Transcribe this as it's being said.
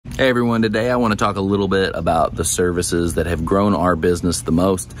Hey everyone, today I want to talk a little bit about the services that have grown our business the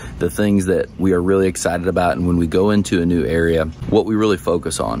most, the things that we are really excited about, and when we go into a new area, what we really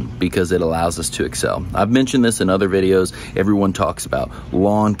focus on because it allows us to excel. I've mentioned this in other videos. Everyone talks about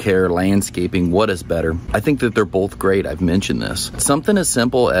lawn care, landscaping, what is better? I think that they're both great. I've mentioned this. Something as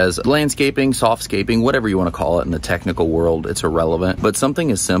simple as landscaping, softscaping, whatever you want to call it in the technical world, it's irrelevant, but something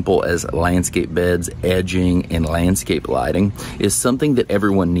as simple as landscape beds, edging, and landscape lighting is something that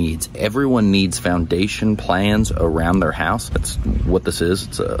everyone needs. Everyone needs foundation plans around their house. That's what this is.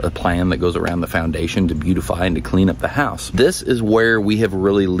 It's a plan that goes around the foundation to beautify and to clean up the house. This is where we have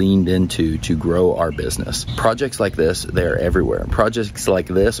really leaned into to grow our business. Projects like this, they're everywhere. Projects like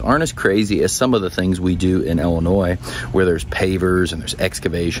this aren't as crazy as some of the things we do in Illinois, where there's pavers and there's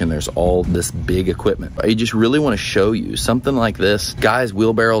excavation, there's all this big equipment. I just really want to show you something like this. Guys,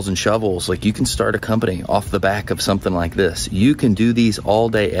 wheelbarrows and shovels, like you can start a company off the back of something like this. You can do these all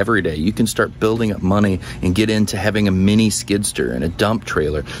day, every day. You can start building up money and get into having a mini skidster and a dump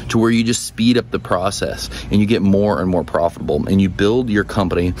trailer to where you just speed up the process and you get more and more profitable and you build your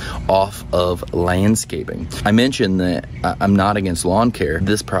company off of landscaping. I mentioned that I'm not against lawn care.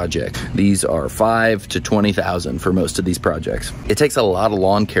 This project, these are $5,000 to $20,000 for most of these projects. It takes a lot of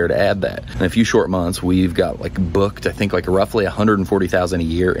lawn care to add that. In a few short months, we've got like booked, I think like roughly $140,000 a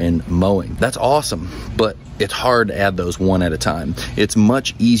year in mowing. That's awesome, but it's hard to add those one at a time. It's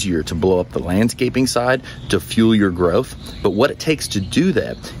much easier to blow up the landscaping side to fuel your growth. But what it takes to do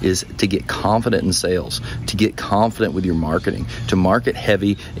that is to get confident in sales, to get confident with your marketing, to market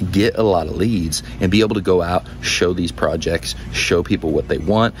heavy, get a lot of leads, and be able to go out, show these projects, show people what they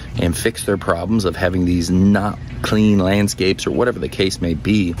want, and fix their problems of having these not clean landscapes or whatever the case may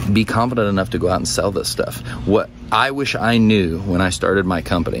be. Be confident enough to go out and sell this stuff. What I wish I knew when I started my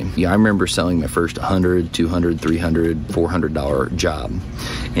company, I remember selling my first $100, $200, $300, $400 job.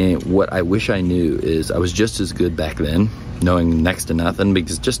 And what I wish I knew is I was just as good back then, knowing next to nothing,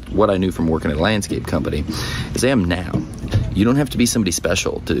 because just what I knew from working at a landscape company as I am now. You don't have to be somebody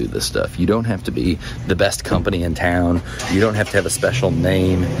special to do this stuff. You don't have to be the best company in town. You don't have to have a special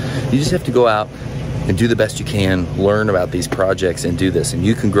name. You just have to go out and do the best you can, learn about these projects and do this. And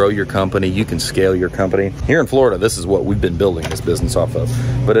you can grow your company, you can scale your company. Here in Florida, this is what we've been building this business off of.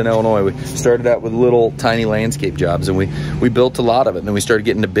 But in Illinois, we started out with little tiny landscape jobs and we built a lot of it. And then we started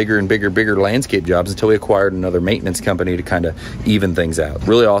getting to bigger and bigger landscape jobs until we acquired another maintenance company to kind of even things out.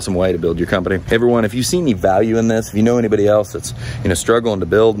 Really awesome way to build your company. Everyone, if you see any value in this, if you know anybody else that's struggling to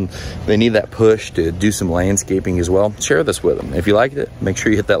build and they need that push to do some landscaping as well, share this with them. If you liked it, make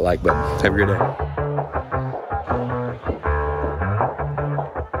sure you hit that like button. Have a great day.